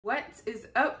What is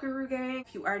up, Guru Gang?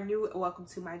 If you are new, welcome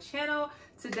to my channel.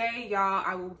 Today, y'all,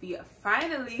 I will be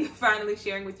finally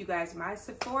sharing with you guys my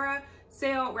Sephora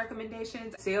sale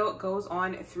recommendations. Sale goes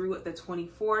on through the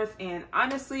 24th, and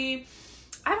honestly,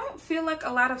 I don't feel like a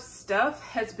lot of stuff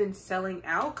has been selling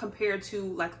out compared to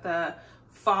like the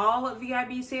fall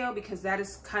VIB sale, because that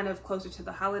is kind of closer to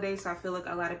the holidays. So I feel like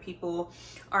a lot of people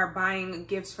are buying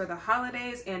gifts for the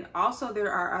holidays, and also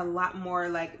there are a lot more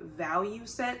like value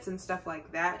sets and stuff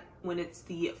like that when it's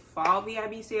the fall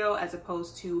VIB sale as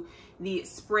opposed to the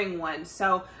spring one.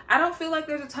 So I don't feel like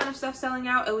there's a ton of stuff selling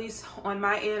out, at least on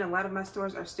my end. A lot of my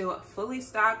stores are still fully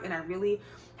stocked, and I really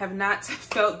have not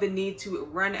felt the need to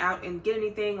run out and get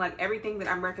anything. Like, everything that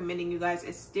I'm recommending you guys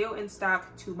is still in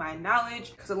stock to my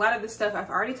knowledge, because a lot of the stuff I've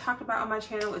already talked about on my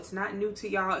channel. It's not new to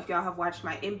y'all if y'all have watched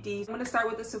my empties. I'm going to start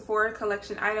with the Sephora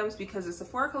collection items, because the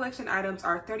Sephora collection items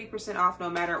are 30% off no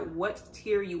matter what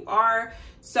tier you are.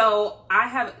 So I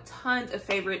have tons of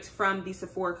favorites from the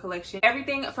Sephora collection.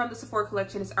 Everything from the Sephora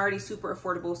collection is already super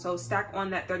affordable, so stack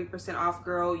on that 30% off,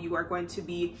 girl. You are going to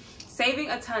be saving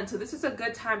a ton. So this is a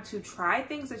good time to try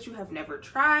things that you have never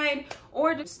tried,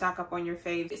 or just stock up on your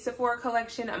fave. Sephora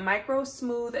collection Micro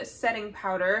Smooth Setting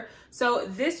Powder. So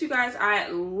this, you guys, I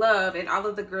love, and all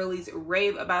of the girlies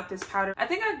rave about this powder. I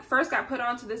think I first got put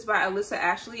onto this by Alyssa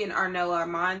Ashley and Arnella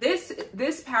Armand.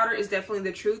 This powder is definitely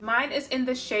the truth. Mine is in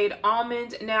the shade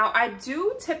Almond. Now, I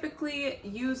do typically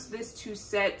use this to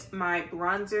set my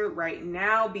bronzer right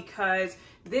now, because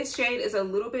this shade is a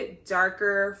little bit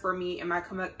darker for me in my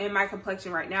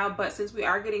complexion right now. But since we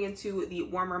are getting into the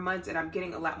warmer months and I'm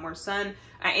getting a lot more sun,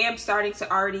 I am starting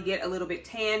to already get a little bit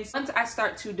tan. Once I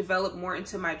start to develop more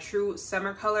into my true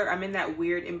summer color, I'm in that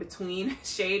weird in-between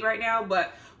shade right now,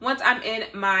 but once I'm in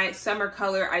my summer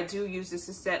color, I do use this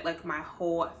to set like my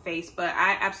whole face. But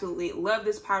I absolutely love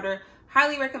this powder.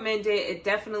 Highly recommend it. It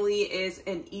definitely is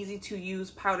an easy to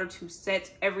use powder to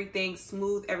set everything,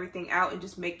 smooth everything out, and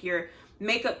just make your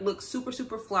makeup look super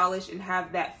flawless and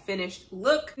have that finished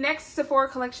look. Next Sephora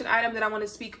collection item that I want to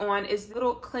speak on is the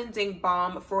little cleansing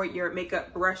balm for your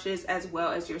makeup brushes as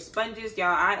well as your sponges. Y'all,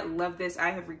 I love this.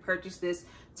 I have repurchased this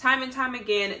time and time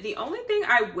again. The only thing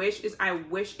I wish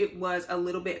it was a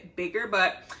little bit bigger,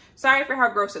 but sorry for how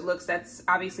gross it looks. That's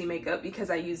obviously makeup because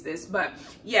I use this. But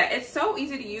yeah, it's so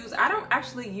easy to use. I don't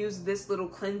actually use this little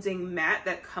cleansing mat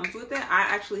that comes with it. I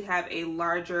actually have a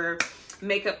larger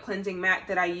makeup cleansing mat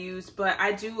that I use, but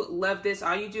I do love this.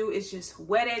 All you do is just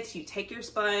wet it. You take your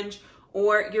sponge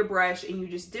or your brush and you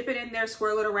just dip it in there,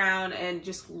 swirl it around, and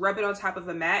just rub it on top of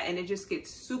a mat, and it just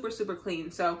gets super clean.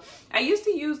 So I used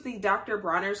to use the Dr.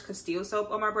 Bronner's Castile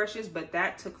soap on my brushes, but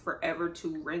that took forever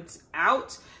to rinse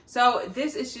out. So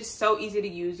this is just so easy to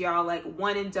use, y'all. Like,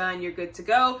 one and done, you're good to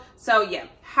go. So yeah,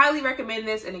 highly recommend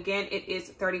this, and again, it is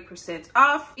 30%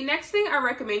 off. The next thing I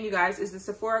recommend you guys is the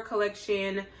Sephora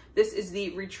collection. This is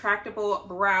the retractable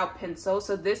brow pencil.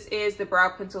 So this is the brow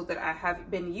pencil that I have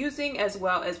been using, as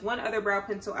well as one other brow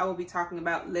pencil I will be talking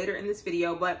about later in this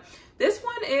video. But this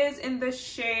one is in the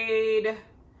shade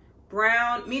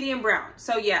brown, medium brown.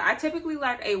 So yeah, I typically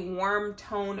like a warm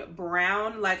tone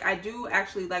brown. Like, I do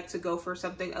actually like to go for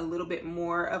something a little bit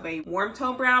more of a warm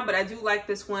tone brown, but I do like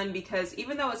this one because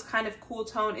even though it's kind of cool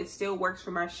tone, it still works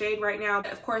for my shade right now.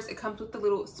 Of course, it comes with the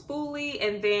little spoolie,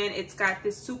 and then it's got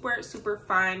this super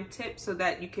fine tip so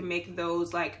that you can make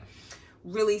those like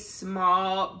really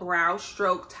small brow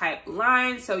stroke type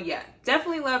lines. So yeah,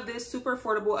 definitely love this. Super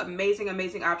affordable,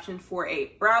 amazing option for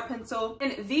a brow pencil.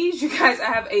 And these, you guys, I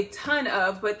have a ton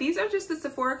of, but these are just the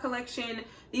Sephora collection.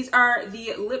 These are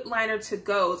the lip liner to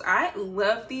goes. I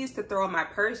love these to throw in my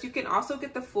purse. You can also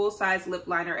get the full size lip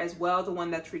liner as well, the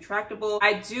one that's retractable.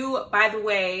 I do, by the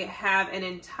way, have an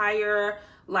entire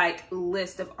like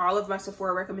list of all of my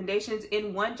Sephora recommendations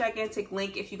in one gigantic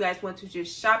link if you guys want to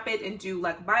just shop it and do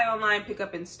like buy online, pick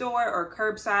up in store, or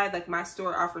curbside. Like, my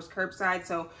store offers curbside,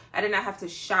 so I did not have to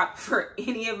shop for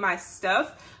any of my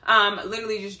stuff.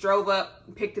 Literally just drove up,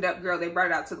 picked it up, girl, they brought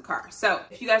it out to the car. So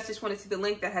if you guys just want to see the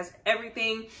link that has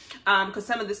everything, because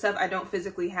some of the stuff I don't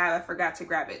physically have, I forgot to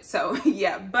grab it. So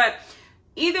yeah, but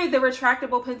either the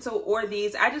retractable pencil or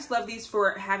these, I just love these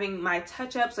for having my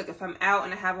touch-ups. Like, if I'm out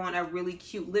and I have on a really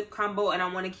cute lip combo and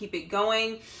I want to keep it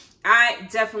going, I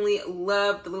definitely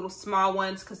love the little small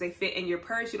ones because they fit in your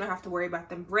purse. You don't have to worry about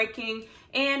them breaking.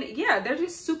 And yeah, they're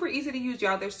just super easy to use,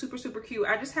 y'all. They're super cute.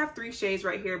 I just have 3 shades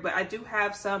right here, but I do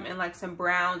have some in like some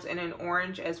browns and an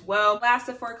orange as well. Last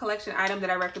Sephora collection item that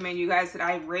I recommend you guys, that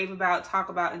I rave about, talk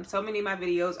about in so many of my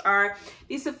videos, are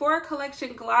the Sephora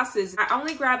collection glosses. I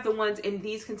only grab the ones in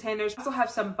these containers. I also have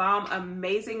some bomb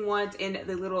amazing ones in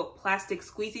the little plastic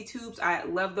squeezy tubes. I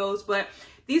love those, but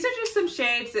these are just some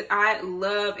shades that I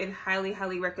love and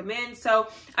highly recommend. So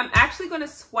I'm actually going to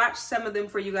swatch some of them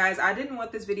for you guys. I didn't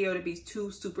want this video to be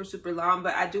too super long,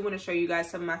 but I do want to show you guys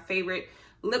some of my favorite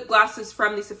lip glosses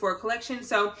from the Sephora collection.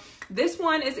 So this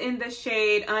one is in the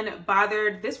shade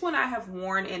Unbothered. This one I have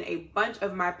worn in a bunch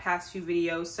of my past few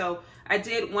videos, so I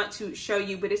did want to show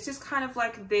you, but it's just kind of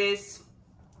like this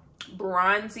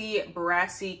bronzy,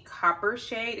 brassy copper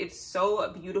shade. It's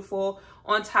so beautiful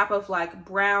on top of like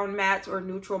brown mattes or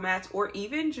neutral mattes, or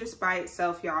even just by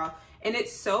itself, y'all. And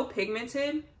it's so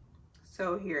pigmented.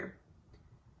 So here,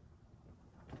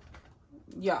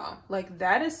 y'all, like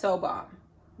that is so bomb,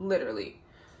 literally.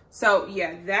 So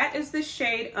yeah, that is the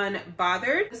shade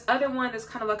Unbothered. This other one is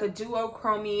kind of like a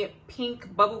duochrome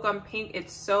pink, bubblegum pink.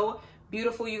 It's so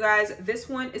beautiful, you guys. This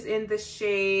one is in the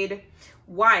shade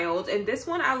Wild, and this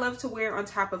one I love to wear on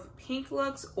top of pink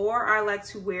looks, or I like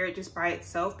to wear it just by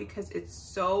itself because it's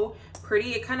so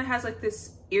pretty. It kind of has like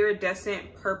this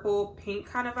iridescent purple pink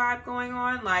kind of vibe going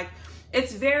on. Like,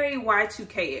 it's very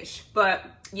Y2K-ish, but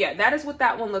yeah, that is what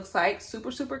that one looks like.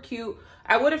 Super cute.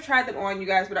 I would have tried them on, you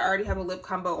guys, but I already have a lip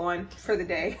combo on for the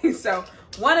day. So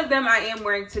one of them I am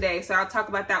wearing today, so I'll talk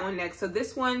about that one next. So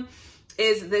this one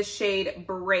is the shade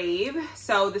Brave.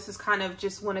 So this is kind of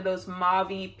just one of those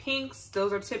mauve-y pinks.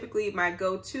 Those are typically my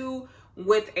go-to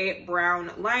with a brown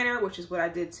liner, which is what I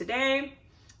did today.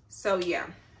 So yeah,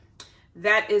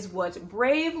 that is what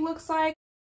Brave looks like.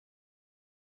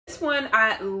 This one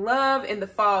I love in the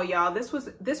fall, y'all. This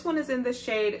one is in the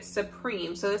shade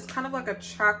Supreme. So it's kind of like a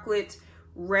chocolate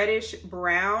reddish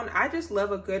brown. I just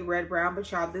love a good red brown,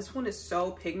 but y'all, this one is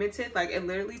so pigmented. Like, it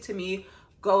literally to me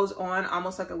goes on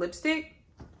almost like a lipstick.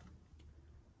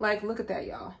 Like, look at that,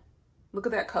 y'all. Look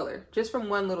at that color just from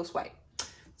one little swipe.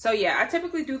 So yeah, I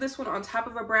typically do this one on top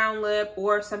of a brown lip,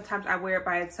 or sometimes I wear it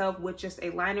by itself with just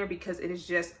a liner because it is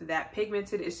just that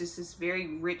pigmented. It's just this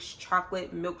very rich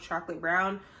chocolate, milk chocolate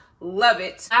brown. Love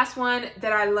it. Last one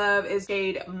that I love is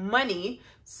shade Money.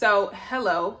 So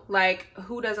hello, like,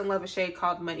 who doesn't love a shade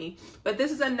called Money? But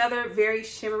this is another very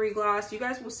shimmery gloss. You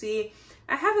guys will see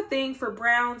I have a thing for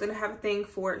browns and I have a thing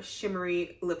for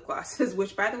shimmery lip glosses,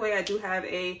 which, by the way, I do have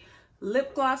a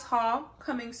lip gloss haul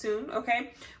coming soon,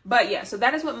 okay? But yeah, so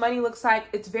that is what Money looks like.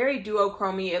 It's very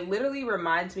duochrome. It literally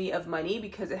reminds me of Money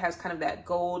because it has kind of that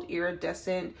gold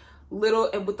iridescent little,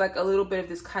 and with like a little bit of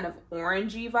this kind of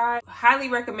orangey vibe. Highly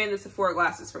recommend the Sephora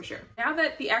glasses for sure. Now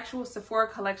that the actual Sephora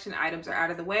collection items are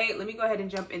out of the way, let me go ahead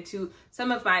and jump into some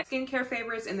of my skincare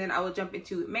favorites, and then I will jump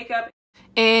into makeup.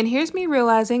 And here's me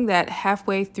realizing that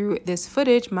halfway through this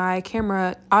footage, my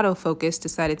camera autofocus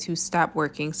decided to stop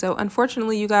working. So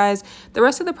unfortunately, you guys, the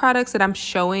rest of the products that I'm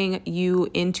showing you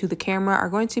into the camera are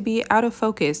going to be out of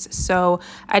focus. So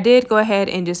I did go ahead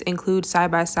and just include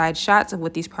side-by-side shots of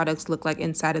what these products look like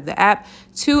inside of the app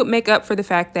to make up for the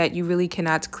fact that you really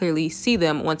cannot clearly see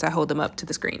them once I hold them up to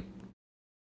the screen.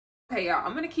 Okay, y'all,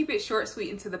 I'm going to keep it short,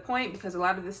 sweet, and to the point because a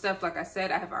lot of this stuff, like I said,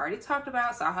 I have already talked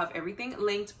about, so I'll have everything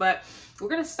linked. But we're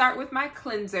going to start with my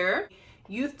cleanser.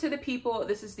 Youth to the People.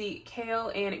 This is the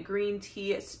Kale and Green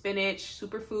Tea Spinach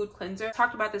Superfood Cleanser.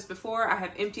 Talked about this before. I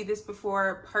have emptied this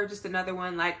before, purchased another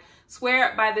one. Like,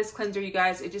 swear by this cleanser, you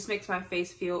guys. It just makes my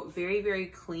face feel very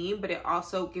clean, but it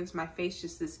also gives my face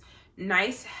just this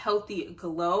nice healthy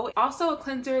glow. Also a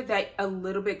cleanser that a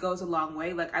little bit goes a long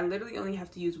way. Like, I literally only have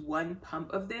to use one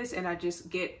pump of this and I just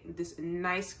get this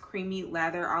nice creamy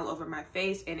lather all over my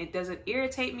face, and it doesn't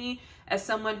irritate me. As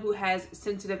someone who has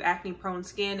sensitive acne prone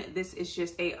skin, this is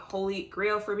just a holy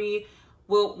grail for me.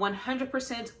 Will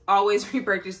 100% always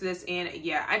repurchase this, and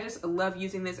yeah, I just love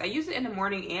using this. I use it in the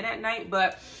morning and at night,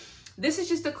 but this is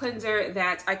just a cleanser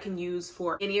that I can use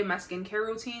for any of my skincare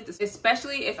routines,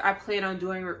 especially if I plan on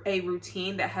doing a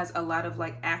routine that has a lot of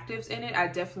like actives in it. I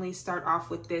definitely start off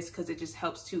with this because it just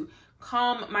helps to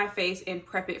calm my face and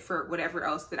prep it for whatever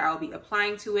else that I'll be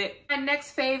applying to it. My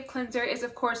next fave cleanser is,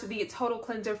 of course, the Total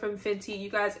Cleanser from Fenty. You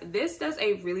guys, this does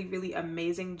a really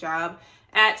amazing job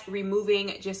at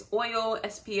removing just oil,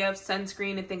 SPF,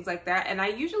 sunscreen, and things like that. And I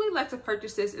usually like to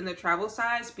purchase this in the travel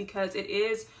size because it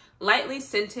is lightly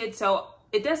scented, so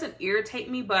it doesn't irritate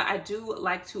me, but I do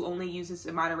like to only use this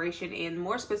in moderation. And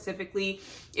more specifically,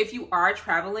 if you are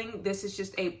traveling, this is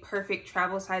just a perfect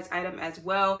travel size item as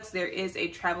well. There is a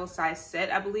travel size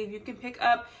set I believe you can pick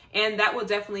up, and that will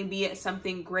definitely be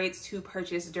something great to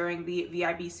purchase during the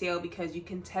VIB sale because you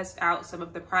can test out some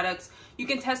of the products. You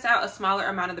can test out a smaller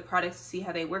amount of the products to see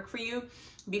how they work for you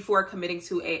before committing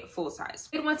to a full size.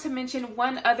 I did want to mention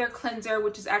one other cleanser,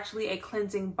 which is actually a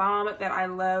cleansing balm that I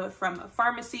love from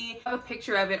Pharmacy. I have a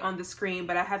picture of it on the screen,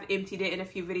 but I have emptied it in a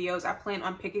few videos. I plan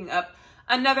on picking up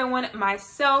another one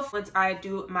myself once I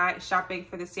do my shopping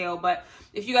for the sale. But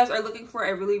if you guys are looking for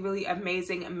a really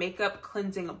amazing makeup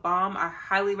cleansing balm, I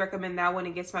highly recommend that one.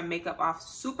 It gets my makeup off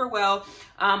super well.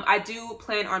 I do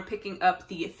plan on picking up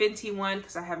the Fenty one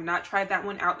because I have not tried that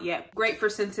one out yet. Great for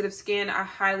sensitive skin. I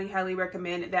highly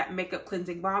recommend that makeup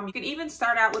cleansing balm. You can even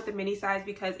start out with the mini size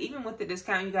because even with the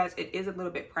discount, you guys, it is a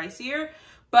little bit pricier,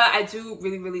 but I do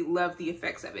really love the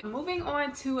effects of it. Moving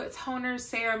on to toners,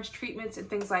 serums, treatments, and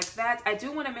things like that, I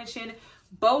do want to mention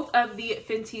both of the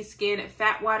Fenty Skin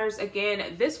Fat Waters.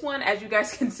 Again, this one, as you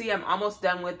guys can see, I'm almost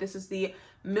done with. This is the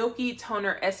Milky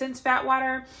Toner Essence Fat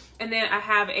Water. And then I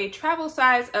have a travel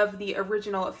size of the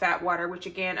original Fat Water, which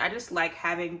again, I just like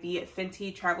having the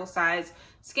Fenty travel size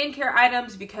skincare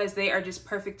items because they are just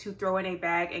perfect to throw in a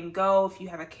bag and go if you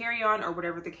have a carry-on or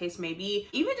whatever the case may be.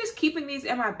 Even just keeping these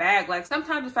in my bag, like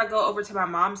sometimes if I go over to my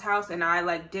mom's house and I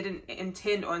like didn't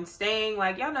intend on staying,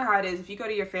 like y'all know how it is if you go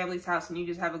to your family's house and you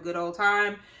just have a good old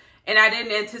time, and I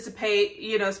didn't anticipate,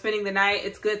 you know, spending the night,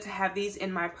 it's good to have these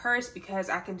in my purse because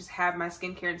I can just have my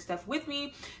skincare and stuff with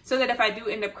me so that if I do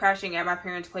end up crashing at my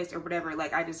parents' place or whatever,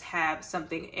 like I just have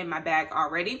something in my bag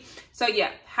already. So yeah,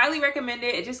 highly recommend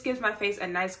it. It just gives my face a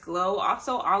nice glow.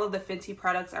 Also, all of the Fenty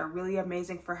products are really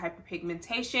amazing for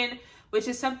hyperpigmentation, which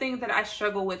is something that I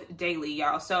struggle with daily,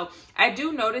 y'all. So I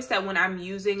do notice that when I'm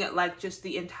using like just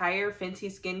the entire Fenty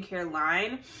skincare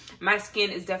line, my skin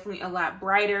is definitely a lot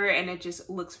brighter and it just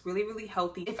looks really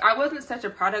healthy. If I wasn't such a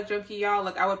product junkie, y'all,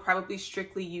 like I would probably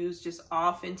strictly use just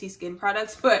all Fenty skin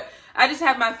products, but I just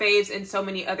have my faves in so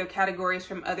many other categories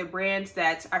from other brands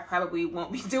that I probably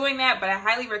won't be doing that, but I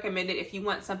highly recommend it if you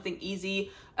want something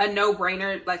easy, a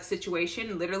no-brainer like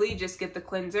situation. Literally just get the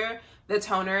cleanser, the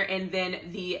toner, and then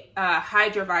the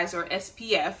Hydra Visor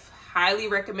SPF. Highly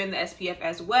recommend the SPF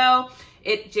as well.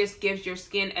 It just gives your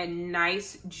skin a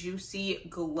nice juicy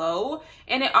glow,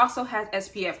 and it also has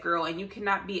SPF, girl, and you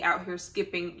cannot be out here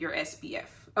skipping your SPF,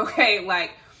 okay?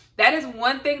 Like that is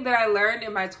one thing that I learned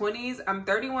in my 20s. I'm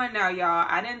 31 now, y'all.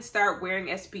 I didn't start wearing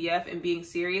SPF and being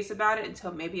serious about it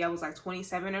until maybe I was like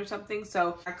 27 or something.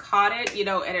 So I caught it, you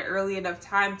know, at an early enough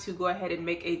time to go ahead and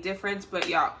make a difference. But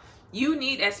y'all, you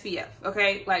need SPF,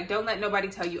 okay? Like, don't let nobody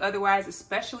tell you otherwise,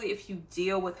 especially if you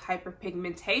deal with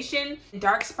hyperpigmentation,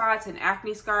 dark spots, and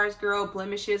acne scars, girl,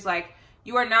 blemishes. Like,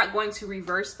 you are not going to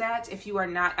reverse that if you are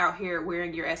not out here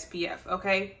wearing your SPF,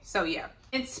 okay? So yeah.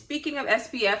 And speaking of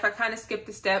SPF, I kind of skipped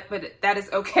a step, but that is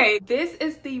okay. This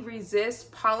is the Resist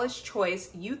Polish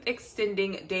Choice Youth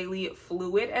Extending Daily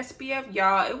Fluid SPF.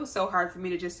 Y'all, it was so hard for me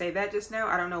to just say that just now.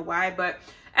 I don't know why, but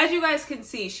as you guys can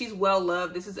see, she's well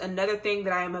loved. This is another thing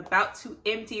that I am about to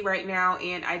empty right now,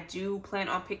 and I do plan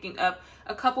on picking up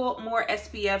a couple more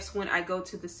SPFs when I go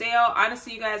to the sale.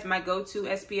 Honestly, you guys, my go-to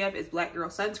SPF is Black Girl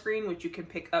Sunscreen, which you can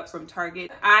pick up from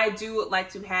Target. I do like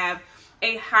to have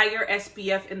a higher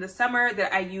SPF in the summer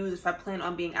that I use if I plan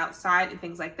on being outside and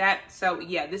things like that. So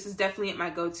yeah, this is definitely my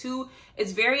go-to.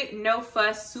 It's very no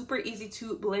fuss, super easy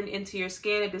to blend into your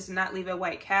skin. It does not leave a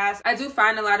white cast. I do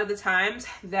find a lot of the times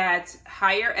that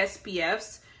higher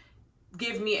SPFs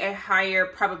give me a higher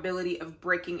probability of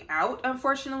breaking out,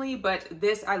 unfortunately, but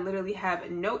this I literally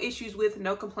have no issues with,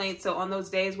 no complaints. So on those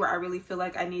days where I really feel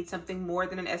like I need something more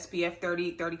than an SPF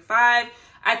 30, 35,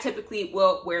 I typically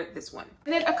will wear this one.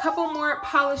 And then a couple more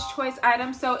Polish Choice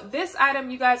items. So this item,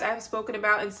 you guys, I have spoken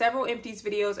about in several empties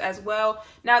videos as well.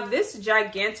 Now this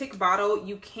gigantic bottle,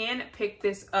 you can pick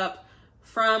this up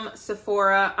from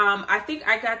Sephora. I think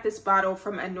I got this bottle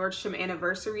from a Nordstrom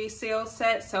anniversary sale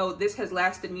set, so this has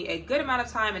lasted me a good amount of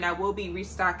time, and I will be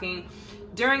restocking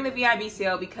during the VIB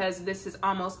sale because this is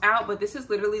almost out. But this is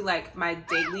literally like my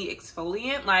daily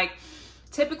exfoliant. Like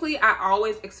typically I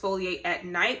always exfoliate at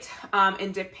night,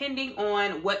 and depending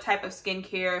on what type of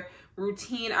skincare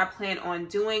routine I plan on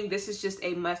doing, this is just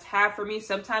a must-have for me.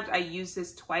 Sometimes I use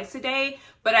this twice a day,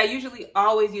 but I usually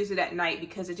always use it at night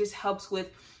because it just helps with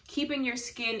keeping your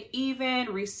skin even,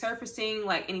 resurfacing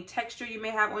like any texture you may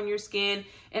have on your skin,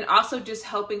 and also just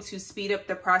helping to speed up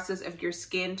the process of your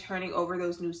skin turning over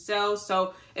those new cells.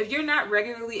 So if you're not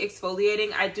regularly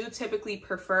exfoliating, I do typically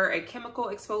prefer a chemical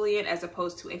exfoliant as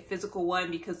opposed to a physical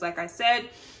one because like I said,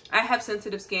 I have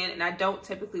sensitive skin and I don't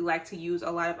typically like to use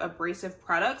a lot of abrasive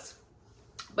products.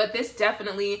 But this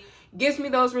definitely gives me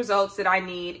those results that I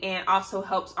need and also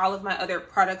helps all of my other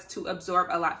products to absorb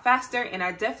a lot faster. And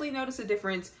I definitely notice a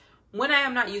difference when I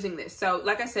am not using this. So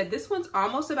like I said, this one's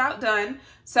almost about done.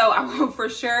 So I will for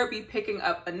sure be picking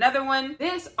up another one.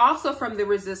 This also from the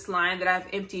Resist line that I've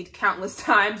emptied countless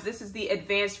times. This is the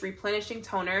Advanced Replenishing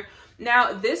Toner.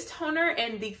 Now this toner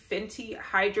and the Fenty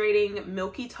Hydrating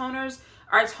Milky Toners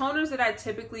are toners that I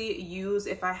typically use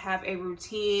if I have a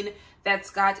routine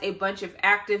that's got a bunch of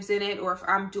actives in it, or if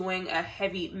I'm doing a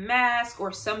heavy mask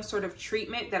or some sort of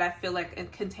treatment that I feel like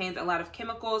it contains a lot of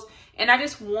chemicals. And I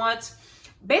just want,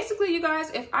 basically you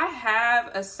guys, if I have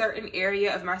a certain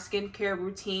area of my skincare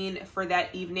routine for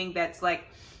that evening that's like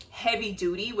heavy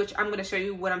duty, which I'm going to show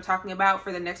you what I'm talking about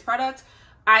for the next product,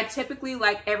 I typically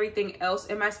like everything else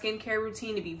in my skincare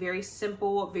routine to be very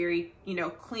simple, very, you know,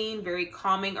 clean, very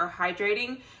calming or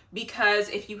hydrating. Because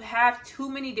if you have too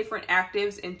many different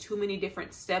actives and too many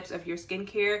different steps of your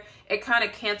skincare, it kind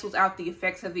of cancels out the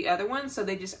effects of the other ones, so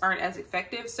they just aren't as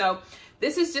effective. So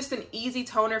this is just an easy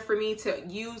toner for me to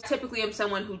use. Typically, I'm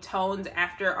someone who tones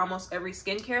after almost every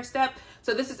skincare step.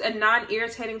 So this is a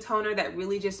non-irritating toner that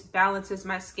really just balances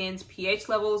my skin's pH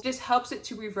levels, just helps it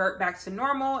to revert back to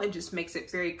normal and just makes it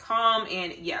very calm.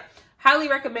 And yeah, highly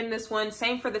recommend this one.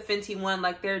 Same for the Fenty one,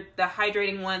 like they're the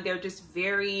hydrating one. They're just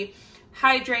very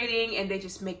hydrating and they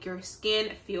just make your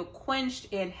skin feel quenched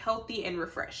and healthy and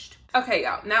refreshed. Okay,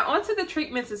 y'all, now onto the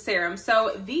treatments and serums.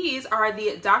 So these are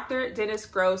the Dr. Dennis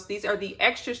Gross. These are the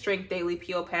extra strength daily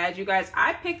peel pads. You guys,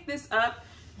 I picked this up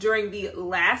during the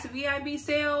last VIB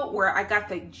sale where I got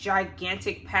the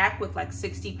gigantic pack with like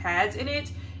 60 pads in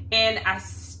it, and I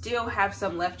still have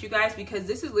some left, you guys, because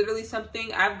this is literally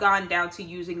something I've gone down to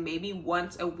using maybe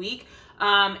once a week.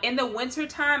 In the winter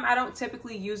time, I don't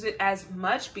typically use it as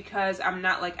much because I'm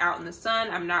not like out in the sun.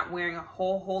 I'm not wearing a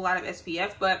whole lot of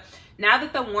SPF, but now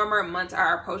that the warmer months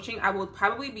are approaching, I will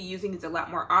probably be using these a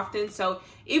lot more often. So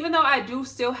even though I do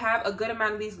still have a good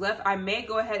amount of these left, I may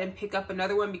go ahead and pick up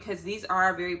another one because these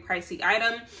are a very pricey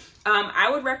item.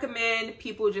 I would recommend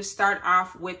people just start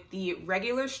off with the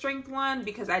regular strength one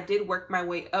because I did work my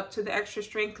way up to the extra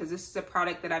strength because this is a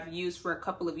product that I've used for a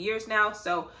couple of years now.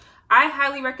 So I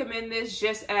highly recommend this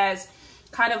just as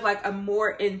kind of like a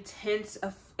more intense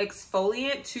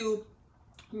exfoliant to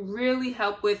really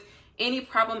help with any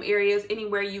problem areas,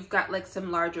 anywhere you've got like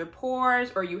some larger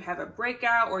pores or you have a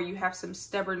breakout or you have some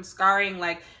stubborn scarring.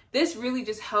 Like this really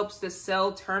just helps the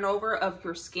cell turnover of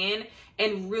your skin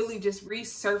and really just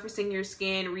resurfacing your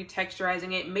skin,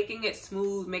 retexturizing it, making it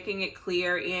smooth, making it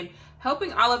clear, and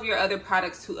helping all of your other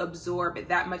products to absorb it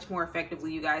that much more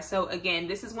effectively, you guys. So again,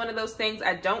 this is one of those things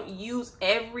I don't use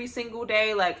every single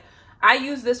day. Like I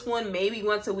use this one maybe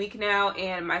once a week now,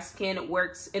 and my skin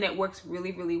works, and it works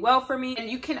really, really well for me. And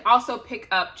you can also pick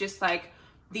up just like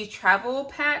the travel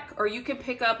pack, or you can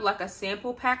pick up like a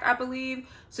sample pack, I believe,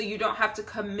 so you don't have to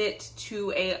commit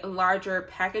to a larger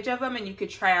package of them, and you could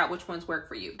try out which ones work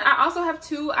for you. I also have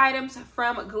two items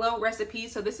from Glow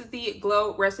Recipes. So this is the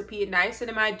Glow Recipe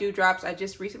Niacinamide Dewdrops. I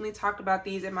just recently talked about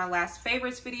these in my last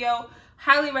favorites video.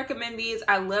 Highly recommend these.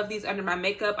 I love these under my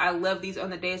makeup. I love these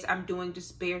on the days I'm doing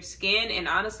just bare skin. And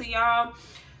honestly, y'all,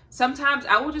 sometimes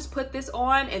I will just put this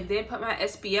on and then put my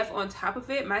SPF on top of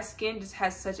it. My skin just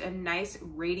has such a nice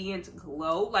radiant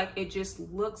glow. Like it just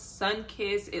looks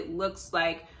sun-kissed. It looks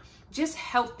like just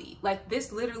healthy. Like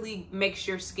this literally makes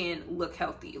your skin look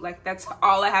healthy. Like that's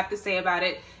all I have to say about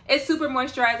it. It's super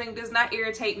moisturizing, does not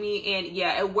irritate me, and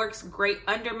yeah, it works great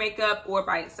under makeup or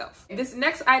by itself. This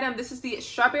next item, this is the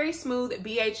Strawberry Smooth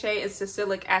BHA and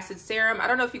Salicylic Acid Serum. I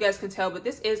don't know if you guys can tell, but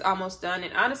this is almost done,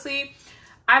 and honestly,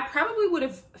 I probably would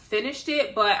have finished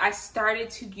it, but I started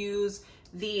to use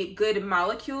the Good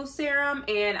Molecule serum,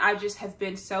 and I just have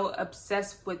been so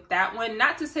obsessed with that one.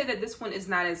 Not to say that this one is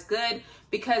not as good,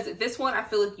 because this one I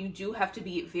feel like you do have to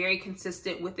be very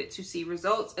consistent with it to see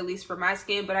results, at least for my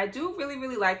skin, but I do really,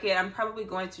 really like it. I'm probably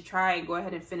going to try and go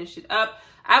ahead and finish it up.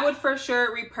 I would for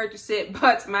sure repurchase it,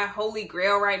 but my holy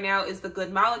grail right now is the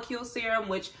Good Molecule serum,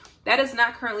 which that is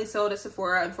not currently sold at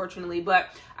Sephora, unfortunately, but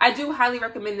I do highly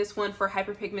recommend this one for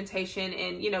hyperpigmentation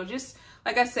and, you know, just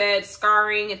like I said,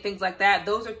 scarring and things like that.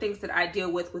 Those are things that I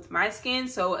deal with my skin,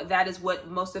 so that is what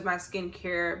most of my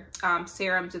skincare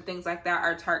serums and things like that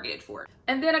are targeted for.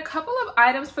 And then a couple of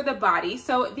items for the body.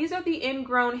 So these are the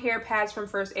ingrown hair pads from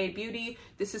First Aid Beauty.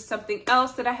 This is something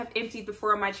else that I have emptied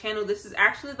before on my channel. This is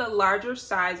actually the larger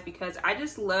size because I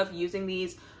just love using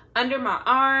these under my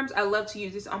arms. I love to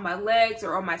use this on my legs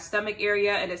or on my stomach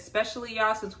area, and especially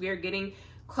y'all, since we are getting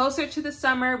closer to the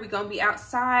summer, we're gonna be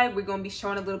outside, we're gonna be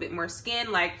showing a little bit more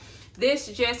skin. Like this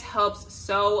just helps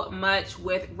so much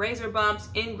with razor bumps,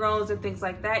 ingrowns, and things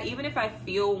like that. Even if I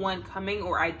feel one coming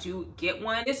or I do get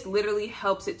one, this literally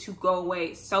helps it to go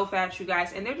away so fast, you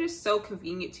guys. And they're just so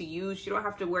convenient to use. You don't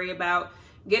have to worry about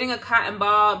getting a cotton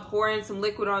ball and pouring some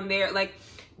liquid on there. Like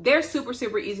they're super,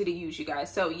 super easy to use, you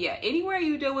guys. So yeah, anywhere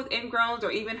you deal with ingrowns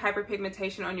or even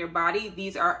hyperpigmentation on your body,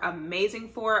 these are amazing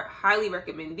for. Highly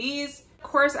recommend these. Of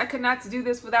course, I could not do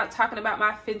this without talking about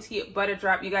my Fenty Butter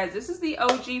Drop, you guys. This is the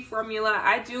OG formula.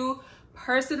 I do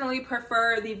personally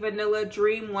prefer the Vanilla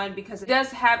Dream one because it does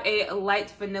have a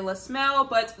light vanilla smell,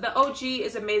 but the OG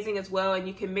is amazing as well, and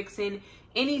you can mix in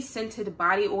any scented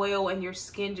body oil and your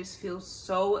skin just feels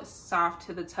so soft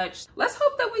to the touch. Let's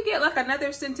hope that we get like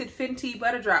another scented Fenty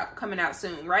Butter Drop coming out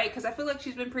soon, right? Because I feel like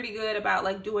she's been pretty good about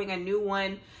like doing a new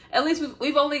one. At least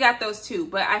we've only got those two,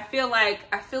 but I feel like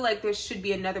there should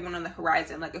be another one on the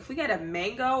horizon. Like if we get a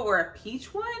mango or a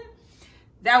peach one,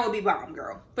 that would be bomb,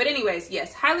 girl. But anyways,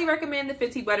 yes, highly recommend the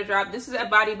Fenty Butter Drop. This is a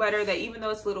body butter that even though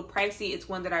it's a little pricey, it's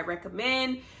one that I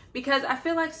recommend because I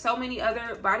feel like so many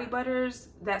other body butters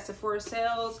that Sephora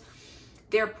sells,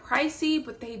 they're pricey,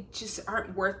 but they just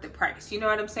aren't worth the price. You know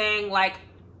what I'm saying? Like,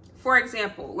 for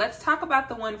example, let's talk about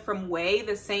the one from Way,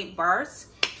 the Saint Barse.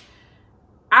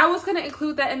 I was gonna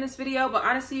include that in this video, but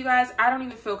honestly, you guys, I don't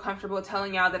even feel comfortable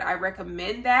telling y'all that I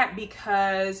recommend that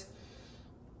because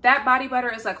that body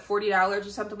butter is like $40 or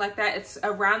something like that. It's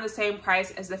around the same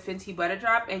price as the Fenty Butter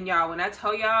Drop. And y'all, when I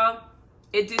tell y'all,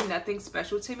 it did nothing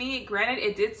special to me. Granted,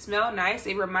 it did smell nice.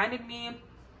 The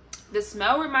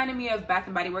smell reminded me of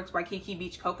Bath & Body Works by Kiki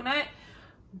Beach Coconut.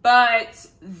 But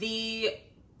the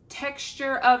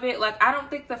texture of it, like, I don't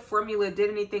think the formula did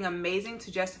anything amazing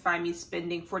to justify me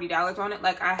spending $40 on it.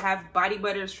 Like, I have body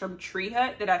butters from Tree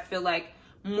Hut that I feel like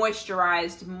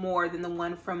moisturized more than the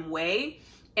one from Way.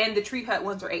 And the Tree Hut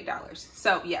ones are $8.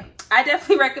 So yeah, I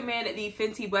definitely recommend the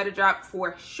Fenty Butter Drop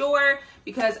for sure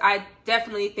because I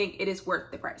definitely think it is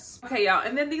worth the price. Okay, y'all,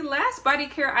 and then the last body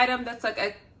care item that's like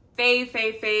a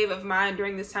fave of mine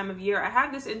during this time of year. I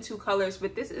have this in two colors,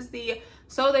 but this is the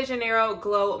Sol de Janeiro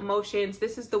Glow Motions.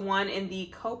 This is the one in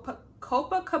the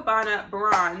Copacabana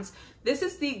Bronze. This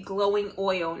is the glowing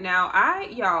oil. Now,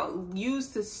 y'all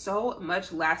used this so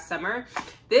much last summer.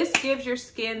 This gives your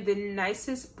skin the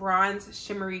nicest bronze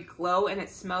shimmery glow and it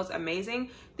smells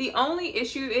amazing. The only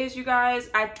issue is, you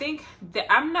guys, I think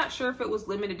that I'm not sure if it was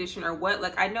limited edition or what.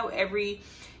 Like, I know every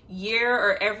year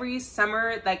or every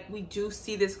summer, like, we do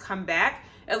see this come back.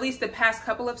 At least the past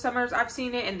couple of summers I've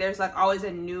seen it, and there's like always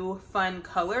a new fun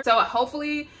color. So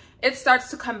hopefully it starts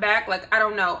to come back. Like, I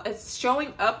don't know, it's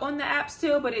showing up on the app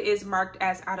still, but it is marked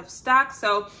as out of stock.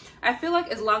 So I feel like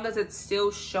as long as it's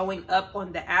still showing up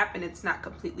on the app and it's not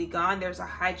completely gone, there's a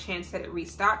high chance that it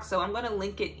restocks. So I'm gonna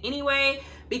link it anyway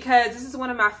because this is one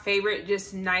of my favorite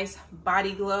just nice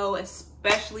body glow,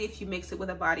 especially if you mix it with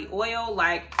a body oil.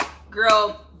 Like,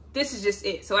 girl, this is just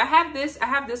it. So I have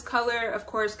this color, of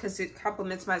course, because it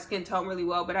complements my skin tone really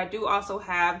well, but I do also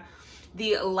have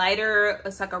the lighter,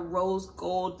 it's like a rose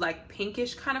gold, like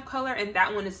pinkish kind of color, and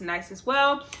that one is nice as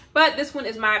well. But this one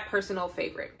is my personal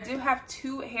favorite. I do have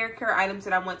two hair care items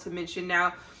that I want to mention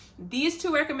now. These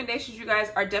two recommendations, you guys,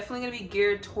 are definitely going to be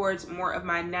geared towards more of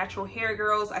my natural hair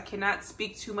girls. I cannot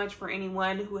speak too much for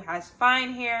anyone who has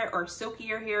fine hair or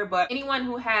silkier hair, but anyone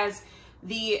who has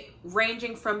the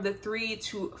ranging from the 3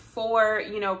 to 4,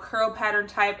 you know, curl pattern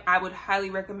type, I would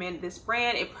highly recommend this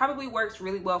brand. It probably works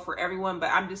really well for everyone, but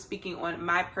I'm just speaking on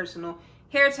my personal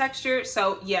hair texture.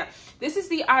 So yeah, this is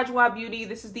the Adjoa Beauty.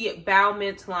 This is the Bow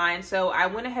Mint line. So I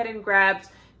went ahead and grabbed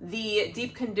the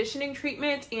deep conditioning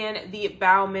treatment and the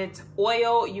Bow Mint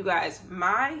oil. You guys,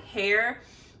 my hair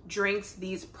drinks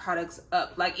these products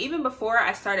up. Like, even before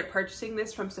I started purchasing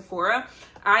this from Sephora,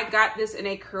 I got this in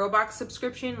a curl box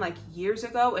subscription like years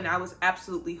ago, and I was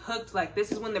absolutely hooked. Like,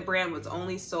 this is when the brand was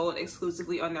only sold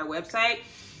exclusively on their website.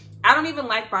 I don't even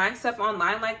like buying stuff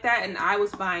online like that, and I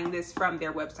was buying this from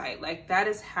their website. Like, that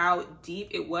is how deep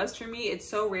it was for me. It's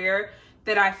so rare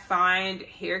that I find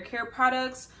hair care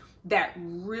products that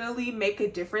really make a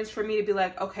difference for me to be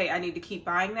like, okay, I need to keep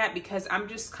buying that, because I'm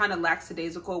just kind of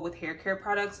lackadaisical with hair care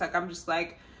products. Like, I'm just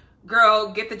like,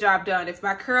 girl, get the job done. If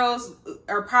my curls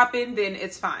are popping, then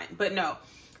it's fine. But no,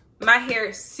 my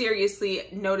hair seriously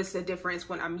noticed a difference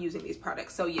when I'm using these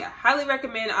products. So yeah, highly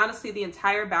recommend, honestly, the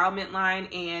entire Bow Mint line,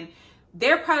 and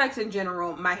their products in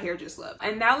general, my hair just loves.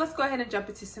 And now let's go ahead and jump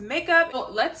into some makeup. Well,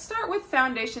 let's start with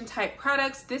foundation type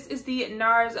products. This is the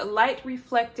NARS Light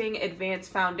Reflecting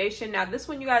Advanced Foundation. Now this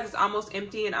one, you guys, is almost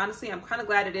empty, and honestly, I'm kind of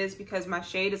glad it is because my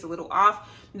shade is a little off.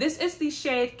 This is the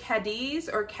shade Cadiz,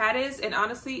 and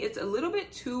honestly, it's a little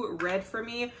bit too red for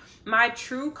me. My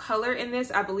true color in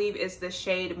this, I believe, is the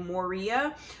shade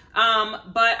Moria.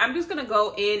 But I'm just gonna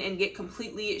go in and get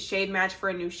completely shade match for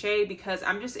a new shade, because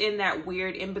I'm just in that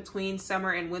weird in-between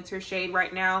summer and winter shade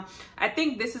right now. I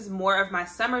think this is more of my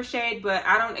summer shade, but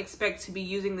I don't expect to be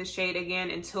using this shade again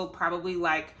until probably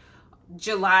like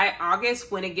July,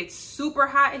 August, when it gets super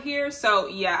hot here. So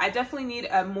yeah, I definitely need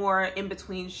a more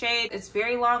in-between shade. It's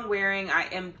very long wearing. I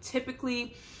am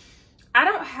typically I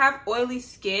don't have oily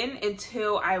skin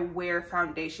until I wear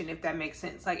foundation, if that makes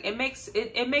sense. Like it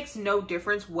makes no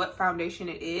difference what foundation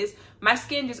it is. My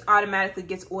skin just automatically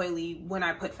gets oily when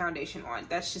I put foundation on.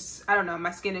 That's just, I don't know,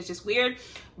 my skin is just weird.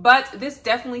 But this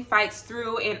definitely fights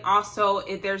through, and also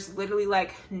there's literally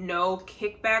like no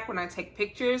kickback when I take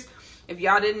pictures. If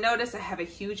y'all didn't notice, I have a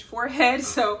huge forehead,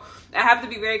 so I have to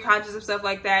be very conscious of stuff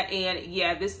like that. And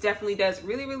yeah, this definitely does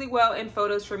really, really well in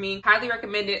photos for me. Highly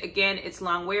recommend it. Again, it's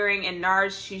long wearing, and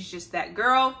Nars, she's just that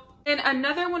girl. And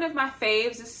another one of my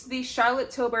faves, this is the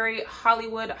Charlotte Tilbury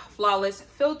Hollywood Flawless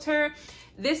Filter.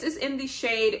 This is in the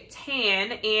shade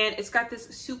Tan, and it's got this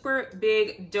super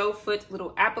big doe foot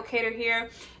little applicator here.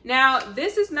 Now,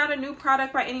 this is not a new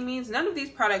product by any means. None of these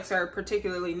products are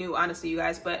particularly new, honestly, you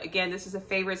guys. But again, this is a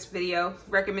favorites video,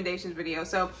 recommendations video.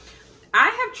 So I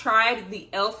have tried the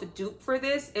e.l.f. dupe for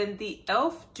this, and the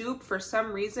e.l.f. dupe, for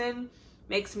some reason,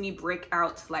 makes me break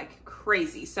out like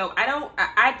crazy. So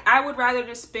I would rather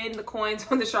just spend the coins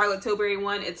on the Charlotte Tilbury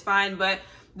one. It's fine, but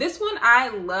this one I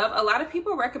love. A lot of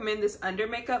people recommend this under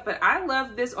makeup, but I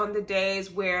love this on the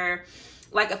days where,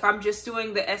 like, if I'm just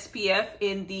doing the SPF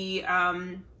in the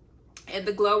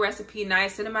Glow Recipe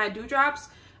Niacinamide Dewdrops,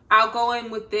 I'll go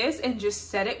in with this and just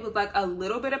set it with like a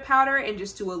little bit of powder and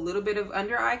just do a little bit of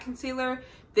under eye concealer.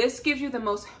 This gives you the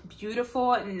most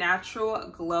beautiful natural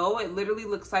glow. It literally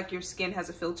looks like your skin has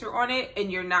a filter on it and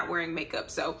you're not wearing makeup.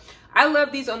 So I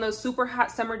love these on those super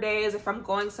hot summer days. If I'm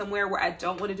going somewhere where I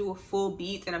don't want to do a full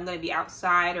beat and I'm going to be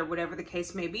outside or whatever the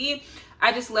case may be,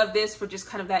 I just love this for just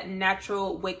kind of that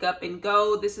natural wake up and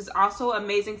go. This is also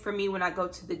amazing for me when I go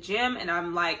to the gym and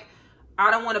I'm like, I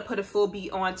don't want to put a full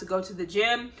beat on to go to the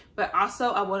gym, but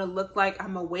also I want to look like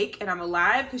I'm awake and I'm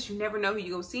alive, because you never know who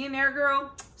you're gonna see in there,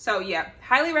 girl. So yeah,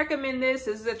 highly recommend this.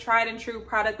 This is a tried and true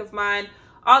product of mine.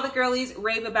 All the girlies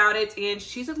rave about it, and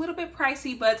she's a little bit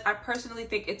pricey, but I personally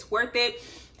think it's worth it.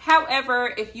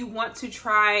 However, if you want to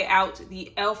try out the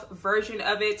e.l.f. version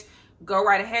of it, go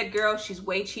right ahead, girl. She's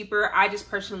way cheaper. I just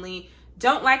personally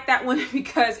don't like that one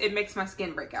because it makes my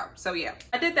skin break out. So yeah,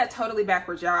 I did that totally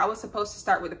backwards, y'all. I was supposed to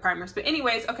start with the primers, but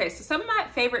anyways, okay, so some of my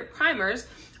favorite primers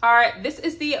are, this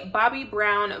is the Bobbi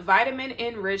Brown Vitamin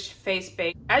Enriched Face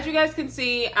Bake. As you guys can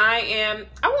see, I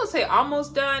won't say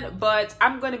almost done, but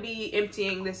I'm gonna be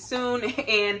emptying this soon.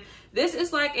 And this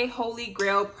is like a holy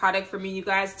grail product for me, you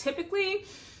guys. Typically,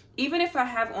 even if I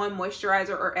have on moisturizer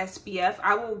or SPF,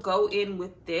 I will go in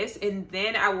with this and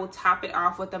then I will top it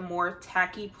off with a more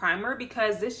tacky primer,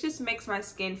 because this just makes my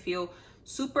skin feel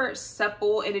super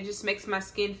supple and it just makes my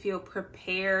skin feel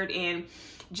prepared, and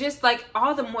just like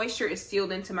all the moisture is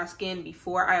sealed into my skin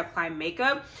before I apply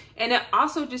makeup. And it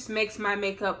also just makes my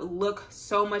makeup look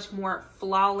so much more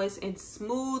flawless and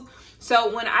smooth.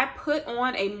 So when I put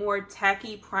on a more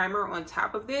tacky primer on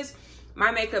top of this, my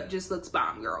makeup just looks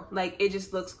bomb, girl. Like, it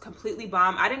just looks completely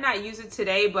bomb. I did not use it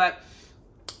today, but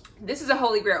this is a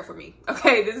holy grail for me.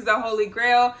 Okay, this is a holy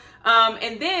grail.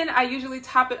 And then I usually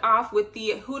top it off with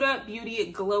the Huda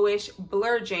Beauty Glowish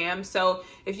Blur Jam. So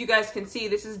if you guys can see,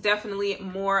 this is definitely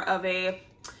more of a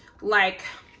like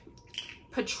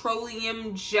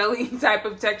petroleum jelly type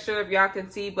of texture, if y'all can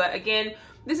see. But again,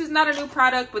 this is not a new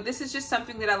product, but this is just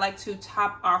something that I like to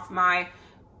top off my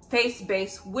face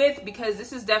base with, because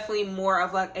this is definitely more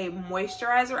of like a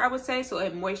moisturizer, I would say. So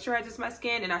it moisturizes my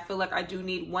skin, and I feel like I do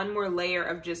need one more layer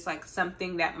of just like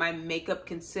something that my makeup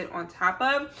can sit on top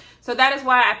of. So that is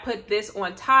why I put this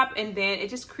on top, and then it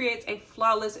just creates a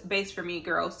flawless base for me,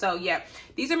 girl. So yeah,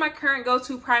 these are my current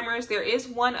go-to primers. There is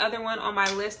one other one on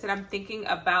my list that I'm thinking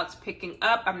about picking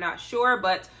up. I'm not sure,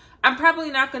 but I'm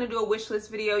probably not going to do a wish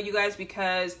list video, you guys,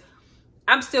 because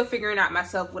I'm still figuring out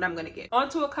myself what I'm going to get. On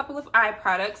to a couple of eye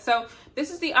products. So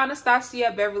this is the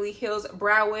Anastasia Beverly Hills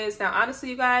Brow Wiz. Now,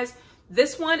 honestly, you guys,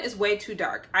 this one is way too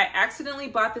dark. I accidentally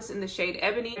bought this in the shade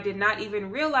Ebony. I did not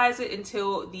even realize it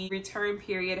until the return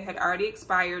period had already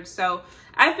expired. So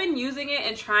I've been using it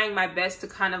and trying my best to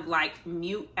kind of like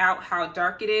mute out how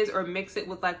dark it is or mix it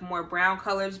with like more brown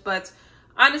colors. But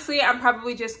honestly, I'm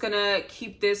probably just gonna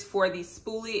keep this for the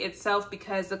spoolie itself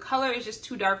because the color is just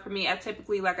too dark for me. I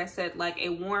typically, like I said, like a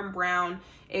warm brown,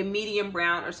 a medium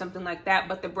brown, or something like that.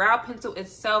 But the brow pencil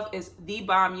itself is the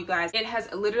bomb, you guys. It has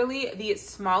literally the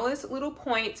smallest little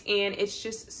point, and it's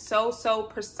just so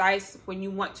precise when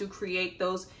you want to create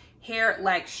those hair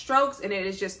like strokes, and it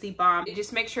is just the bomb.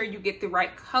 Just make sure you get the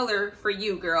right color for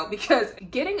you, girl, because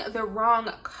getting the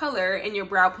wrong color in your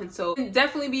brow pencil can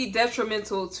definitely be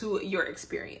detrimental to your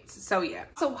experience. So yeah,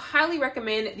 so highly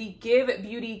recommend the Give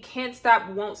Beauty Can't Stop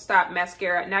Won't Stop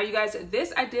mascara. Now you guys,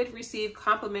 this I did receive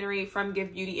complimentary from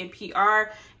Give Beauty in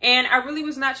PR, and I really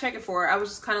was not checking for it. I was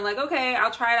just kind of like, okay,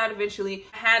 I'll try it out eventually.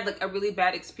 I had like a really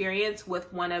bad experience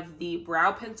with one of the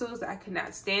brow pencils. I could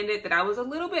not stand it, that I was a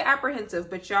little bit apprehensive.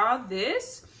 But y'all,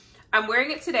 this, I'm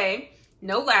wearing it today,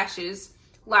 no lashes.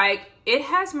 Like, it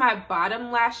has my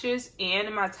bottom lashes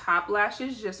and my top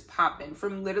lashes just popping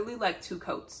from literally like 2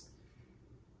 coats.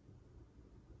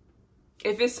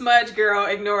 If it's smudge, girl,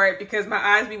 ignore it because my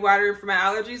eyes be watering from my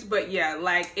allergies. But yeah,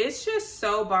 like, it's just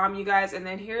so bomb, you guys. And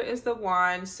then here is the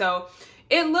wand. So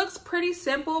it looks pretty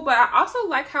simple, but I also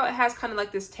like how it has kind of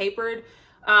like this tapered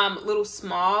little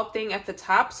small thing at the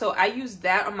top. So I use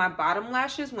that on my bottom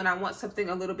lashes when I want something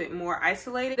a little bit more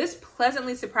isolated. This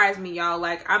pleasantly surprised me, y'all.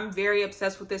 Like, I'm very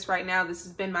obsessed with this right now. This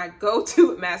has been my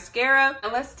go-to mascara.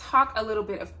 And let's talk a little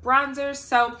bit of bronzers.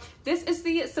 So this is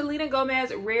the Selena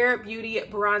Gomez Rare Beauty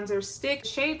Bronzer Stick. The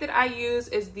shade that I use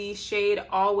is the shade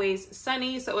Always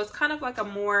Sunny. So it's kind of like a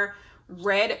more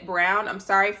red brown. I'm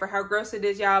sorry for how gross it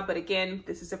is, y'all, but again,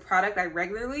 this is a product I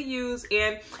regularly use,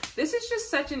 and this is just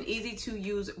such an easy to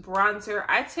use bronzer.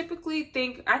 I think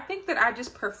that I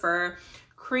just prefer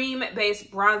cream-based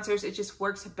bronzers. It just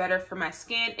works better for my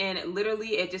skin, and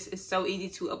literally it just is so easy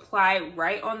to apply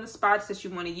right on the spots that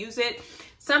you want to use it.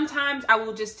 Sometimes I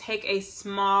will just take a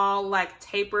small like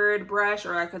tapered brush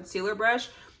or a concealer brush,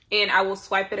 and I will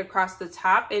swipe it across the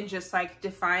top and just like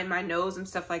define my nose and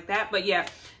stuff like that. But yeah,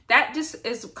 that just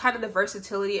is kind of the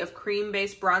versatility of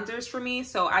cream-based bronzers for me.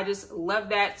 So I just love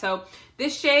that. So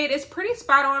this shade is pretty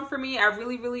spot on for me. I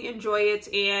really, really enjoy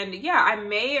it. And yeah, I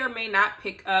may or may not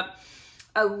pick up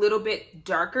a little bit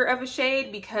darker of a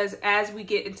shade because as we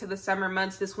get into the summer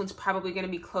months, this one's probably going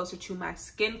to be closer to my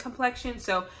skin complexion.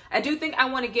 So I do think I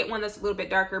want to get one that's a little bit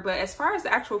darker. But as far as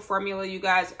the actual formula, you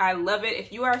guys, I love it.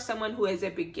 If you are someone who is a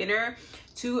beginner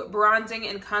to bronzing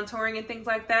and contouring and things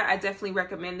like that, I definitely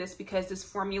recommend this because this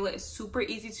formula is super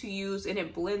easy to use and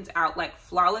it blends out like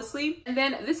flawlessly. And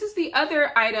then this is the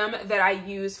other item that I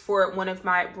use for one of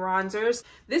my bronzers.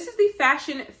 This is the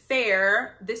Fashion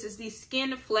Fair. This is the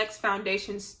Skin Flex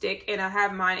Foundation Stick, and I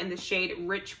have mine in the shade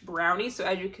Rich Brownie. So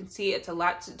as you can see, it's a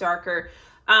lot darker.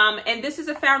 And this is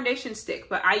a foundation stick,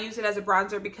 but I use it as a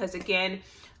bronzer because, again,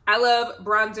 I love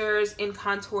bronzers and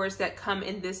contours that come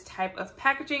in this type of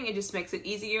packaging. It just makes it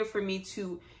easier for me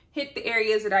to hit the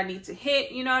areas that I need to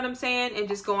hit, you know what I'm saying? And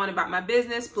just go on about my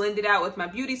business, blend it out with my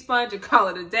beauty sponge and call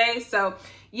it a day. So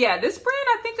yeah, this brand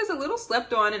I think is a little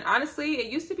slept on, and honestly,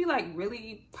 it used to be like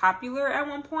really popular at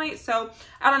one point. So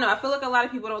I don't know, I feel like a lot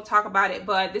of people don't talk about it,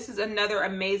 but this is another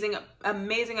amazing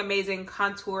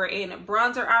contour and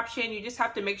bronzer option. You just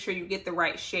have to make sure you get the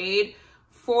right shade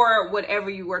for whatever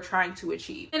you are trying to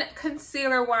achieve. And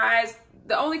concealer wise,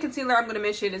 the only concealer I'm going to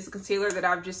mention is the concealer that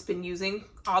I've just been using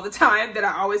all the time that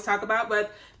I always talk about,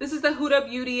 but this is the Huda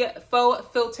Beauty Faux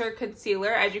Filter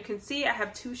Concealer. As you can see, I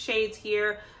have 2 shades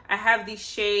here. I have the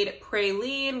shade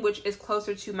Praline, which is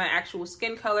closer to my actual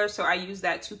skin color, so I use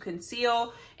that to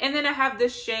conceal. And then I have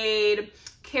this shade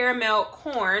Caramel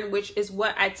Corn, which is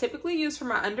what I typically use for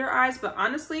my under eyes, but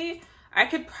honestly, I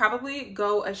could probably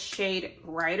go a shade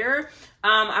brighter.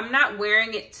 I'm not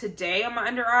wearing it today on my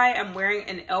under eye. I'm wearing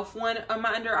an e.l.f. one on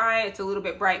my under eye. It's a little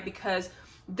bit bright because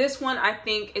this one I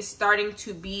think is starting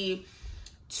to be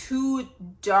too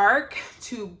dark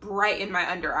to brighten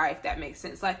my under eye, if that makes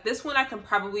sense. Like, this one I can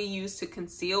probably use to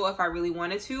conceal if I really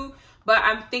wanted to, but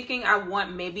I'm thinking I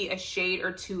want maybe a shade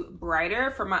or 2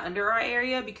 brighter for my under eye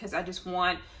area because I just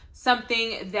want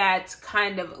something that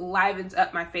kind of livens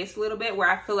up my face a little bit, where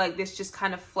I feel like this just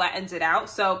kind of flattens it out.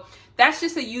 So that's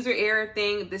just a user error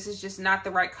thing. This is just not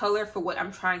the right color for what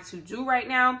I'm trying to do right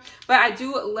now. But I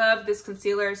do love this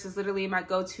concealer. This is literally my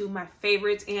go-to, my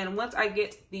favorite. And once I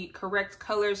get the correct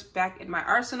colors back in my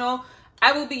arsenal,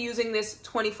 I will be using this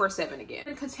 24/7 again.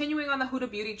 And continuing on the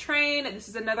Huda Beauty train, this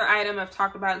is another item I've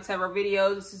talked about in several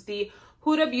videos. This is the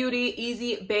Huda Beauty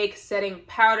Easy Bake Setting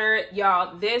Powder.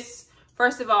 Y'all, this,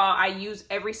 first of all, I use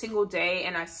every single day,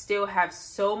 and I still have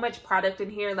so much product in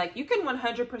here. Like, you can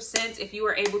 100% if you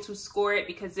are able to score it,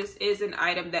 because this is an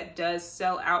item that does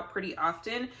sell out pretty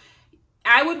often.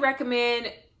 I would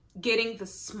recommend getting the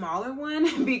smaller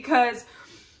one because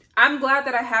I'm glad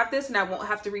that I have this and I won't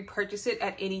have to repurchase it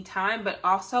at any time. But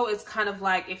also, it's kind of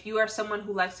like, if you are someone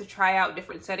who likes to try out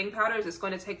different setting powders, it's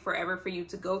going to take forever for you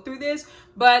to go through this.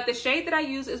 But the shade that I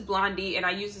use is Blondie, and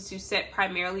I use this to set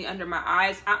primarily under my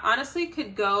eyes. I honestly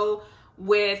could go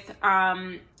with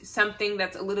something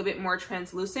that's a little bit more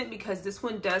translucent, because this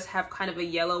one does have kind of a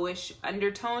yellowish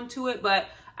undertone to it, but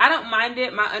I don't mind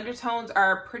it. My undertones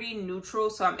are pretty neutral,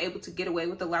 so I'm able to get away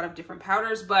with a lot of different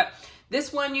powders. But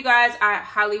this one, you guys, I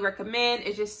highly recommend.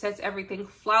 It just sets everything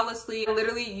flawlessly. I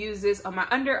literally use this on my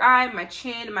under eye, my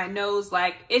chin, my nose.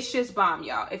 Like, it's just bomb,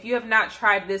 y'all. If you have not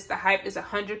tried this, the hype is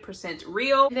 100%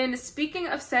 real. And then speaking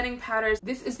of setting powders,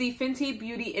 this is the Fenty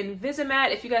Beauty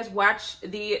Invisimatte. If you guys watch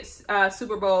the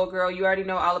Super Bowl, girl, you already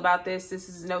know all about this. This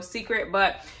is no secret,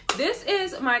 but this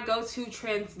is my go-to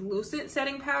translucent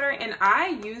setting powder, and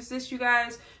I use this, you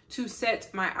guys, to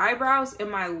set my eyebrows and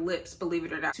my lips, believe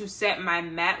it or not, to set my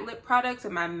matte lip products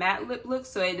and my matte lip look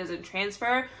so it doesn't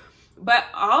transfer. But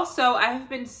also I have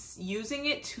been using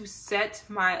it to set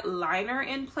my liner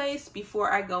in place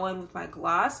before I go in with my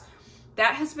gloss.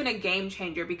 That has been a game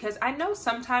changer, because I know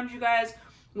sometimes, you guys,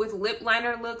 with lip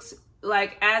liner looks,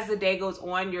 like as the day goes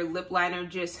on, your lip liner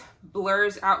just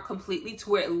blurs out completely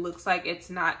to where it looks like it's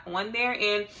not on there.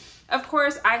 And of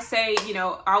course I say, you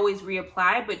know, always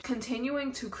reapply, but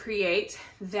continuing to create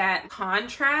that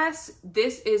contrast,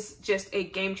 this is just a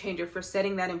game changer for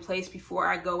setting that in place before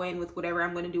I go in with whatever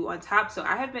I'm going to do on top. So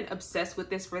I have been obsessed with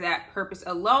this for that purpose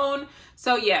alone.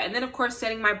 So yeah, and then of course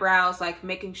setting my brows, like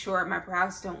making sure my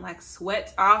brows don't like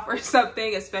sweat off or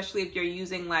something, especially if you're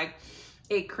using like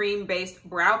a cream-based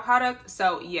brow product.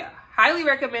 So yeah, highly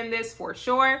recommend this for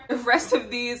sure. The rest of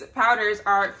these powders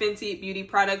are Fenty Beauty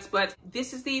products, but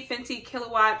this is the Fenty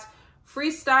Kilowatt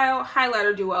Freestyle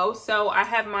Highlighter Duo. So I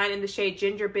have mine in the shade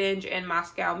Ginger Binge and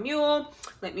Moscow Mule.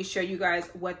 Let me show you guys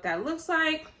what that looks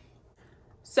like.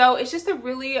 So it's just a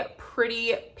really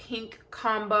pretty pink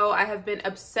combo. I have been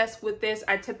obsessed with this.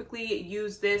 I typically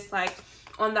use this like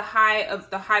on the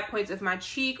high points of my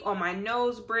cheek, on my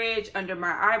nose bridge, under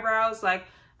my eyebrows. Like,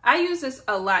 I use this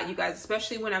a lot, you guys,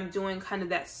 especially when I'm doing kind of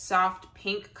that soft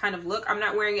pink kind of look. I'm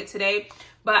not wearing it today,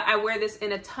 but I wear this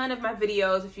in a ton of my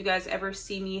videos. If you guys ever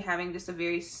see me having just a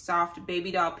very soft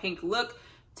baby doll pink look,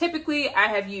 typically I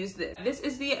have used this. This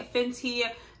is the Fenty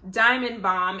Diamond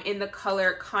Balm in the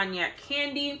color Cognac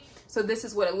Candy. So this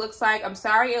is what it looks like. I'm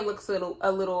sorry it looks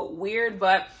a little weird,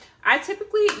 but I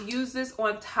typically use this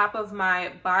on top of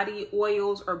my body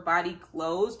oils or body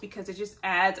glows because it just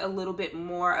adds a little bit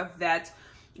more of that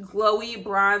glowy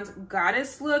bronze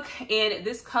goddess look, and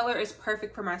this color is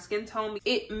perfect for my skin tone.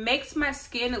 It makes my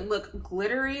skin look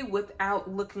glittery without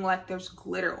looking like there's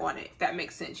glitter on it, if that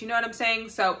makes sense. You know what I'm saying?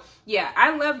 So yeah,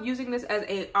 I love using this as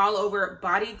a all over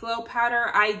body glow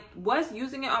powder. I was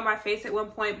using it on my face at one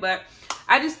point, but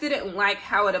I just didn't like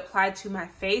how it applied to my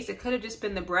face. It could have just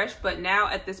been the brush, but now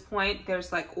at this point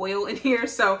there's like oil in here,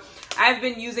 so I've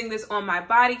been using this on my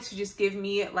body to just give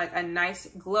me like a nice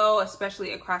glow,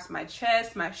 especially across my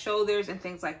chest, my shoulders, and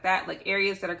things like that, like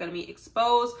areas that are going to be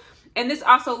exposed. And this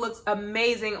also looks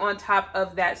amazing on top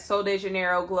of that Sol de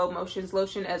Janeiro Glow Motions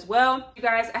lotion as well. You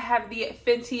guys, I have the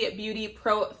Fenty Beauty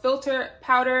Pro Filter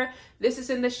Powder. This is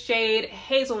in the shade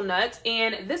Hazelnut,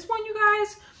 and this one, you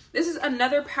guys, this is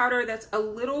another powder that's a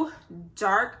little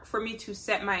dark for me to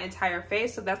set my entire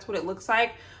face, so that's what it looks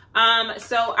like.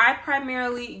 So I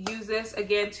primarily use this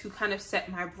again to kind of set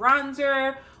my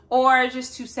bronzer, or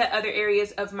just to set other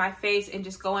areas of my face and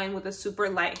just go in with a super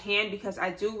light hand because I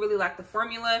do really like the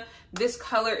formula. This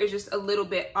color is just a little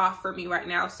bit off for me right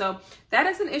now. So that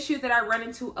is an issue that I run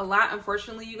into a lot,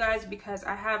 unfortunately, you guys, because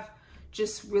I have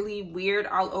just really weird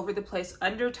all over the place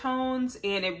undertones,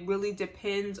 and it really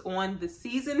depends on the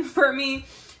season for me.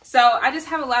 So I just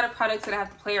have a lot of products that I have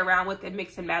to play around with and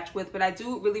mix and match with, but I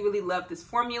do really love this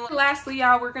formula. Lastly,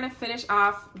 y'all, we're gonna finish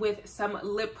off with some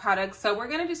lip products. So we're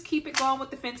gonna just keep it going with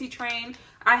the Fenty train.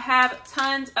 I have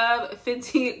tons of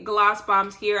Fenty gloss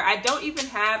bombs here. I don't even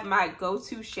have my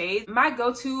go-to shade. My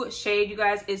go-to shade, you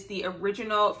guys, is the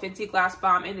original Fenty gloss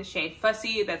bomb in the shade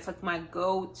Fussy. That's like my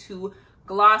go-to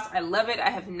gloss. I love it. I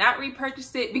have not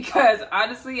repurchased it because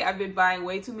honestly I've been buying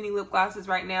way too many lip glosses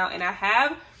right now, and I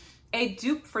have a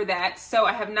dupe for that, so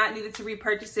I have not needed to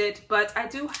repurchase it. But I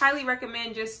do highly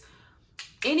recommend just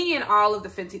any and all of the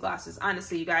Fenty glosses,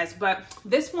 honestly, you guys. But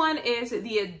this one is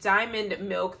the Diamond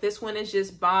Milk. This one is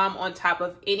just bomb on top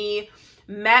of any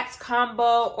matte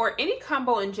combo or any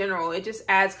combo in general. It just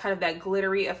adds kind of that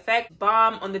glittery effect.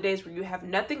 Bomb on the days where you have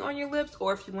nothing on your lips,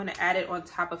 or if you want to add it on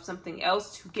top of something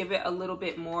else to give it a little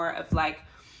bit more of like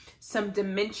some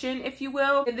dimension, if you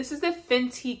will. And this is the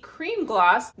Fenty Cream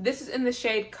Gloss. This is in the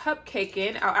shade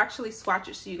Cupcakein. I'll actually swatch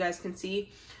it so you guys can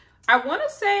see. I want to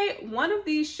say one of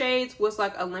these shades was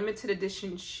like a limited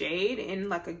edition shade in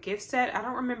like a gift set. I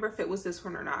don't remember if it was this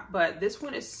one or not, but this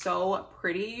one is so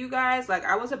pretty, you guys. Like,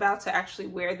 I was about to actually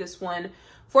wear this one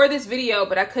for this video,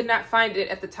 but I could not find it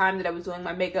at the time that I was doing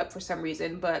my makeup for some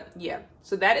reason. But yeah,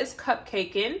 so that is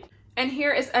Cupcakein. And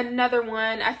here is another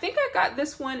one. I think I got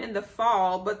this one in the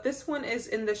fall, but this one is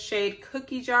in the shade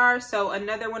Cookie Jar. So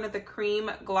another one of the cream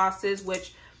glosses,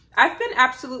 which I've been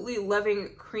absolutely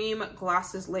loving cream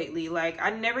glosses lately. Like, I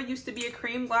never used to be a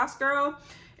cream gloss girl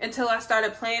until I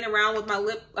started playing around with my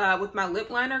lip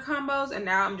liner combos, and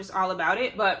now I'm just all about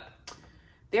it. But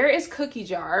there is Cookie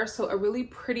Jar, so a really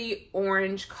pretty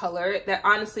orange color that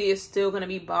honestly is still gonna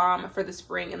be bomb for the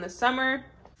spring and the summer.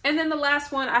 And then the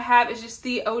last one I have is just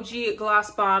the OG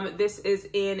Gloss Bomb. This is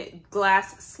in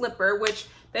Glass Slipper, which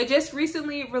they just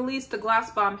recently released the Gloss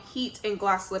Bomb Heat in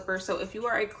Gloss Slipper. So if you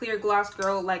are a clear gloss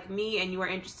girl like me and you are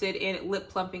interested in lip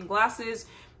plumping glosses,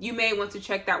 you may want to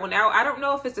check that one out. I don't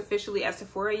know if it's officially at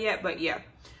Sephora yet, but yeah.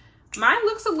 Mine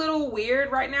looks a little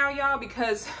weird right now, y'all,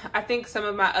 because I think some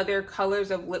of my other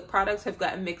colors of lip products have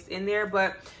gotten mixed in there,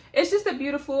 but it's just a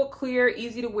beautiful, clear,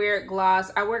 easy to wear gloss.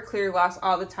 I wear clear gloss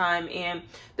all the time, and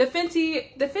the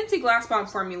Fenty Gloss Bomb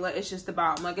formula is just the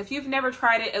bomb. Like, if you've never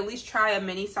tried it, at least try a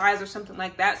mini size or something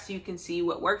like that so you can see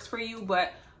what works for you,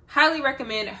 but highly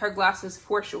recommend her glosses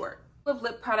for sure. Of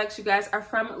lip products, you guys, are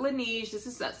from Laneige. This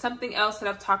is something else that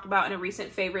I've talked about in a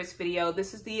recent favorites video.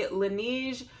 This is the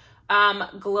Laneige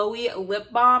glowy lip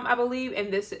balm, I believe,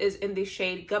 and this is in the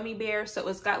shade Gummy Bear. So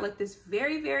it's got like this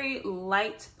very, very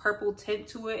light purple tint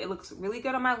to it. It looks really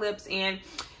good on my lips, and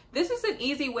this is an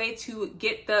easy way to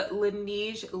get the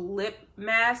Laneige lip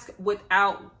mask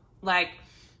without like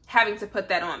having to put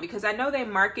that on, because I know they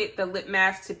market the lip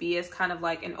mask to be as kind of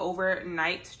like an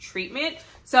overnight treatment.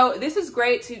 So this is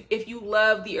great to if you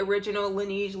love the original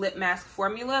Laneige lip mask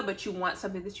formula, but you want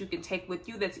something that you can take with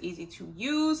you that's easy to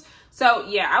use. So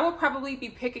yeah, I will probably be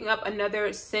picking up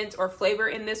another scent or flavor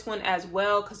in this one as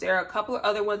well, because there are a couple of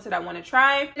other ones that I want to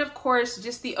try. And of course,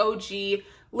 just the OG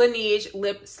Laneige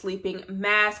lip sleeping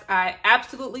mask. I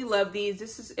absolutely love these.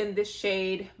 This is in this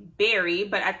shade Berry,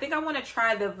 but I think I want to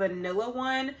try the vanilla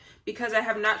one because I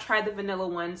have not tried the vanilla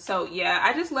one. So yeah,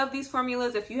 I just love these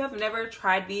formulas. If you have never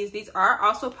tried these are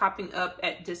also popping up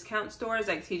at discount stores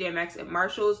like TJ Maxx and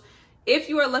Marshalls if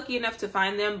you are lucky enough to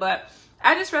find them. But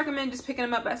I just recommend just picking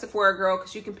them up at Sephora, girl,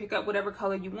 because you can pick up whatever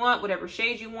color you want, whatever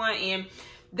shade you want. And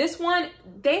this one,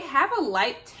 they have a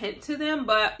light tint to them,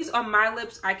 but these on my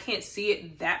lips, I can't see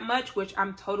it that much, which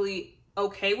I'm totally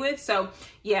okay with. So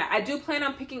yeah, I do plan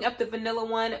on picking up the vanilla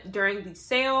one during the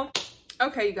sale.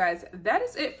 Okay, you guys, that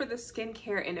is it for the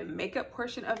skincare and makeup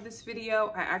portion of this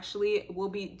video. I actually will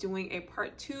be doing a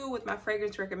part 2 with my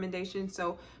fragrance recommendations,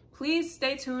 so please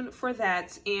stay tuned for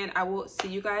that, and I will see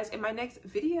you guys in my next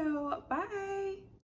video. Bye.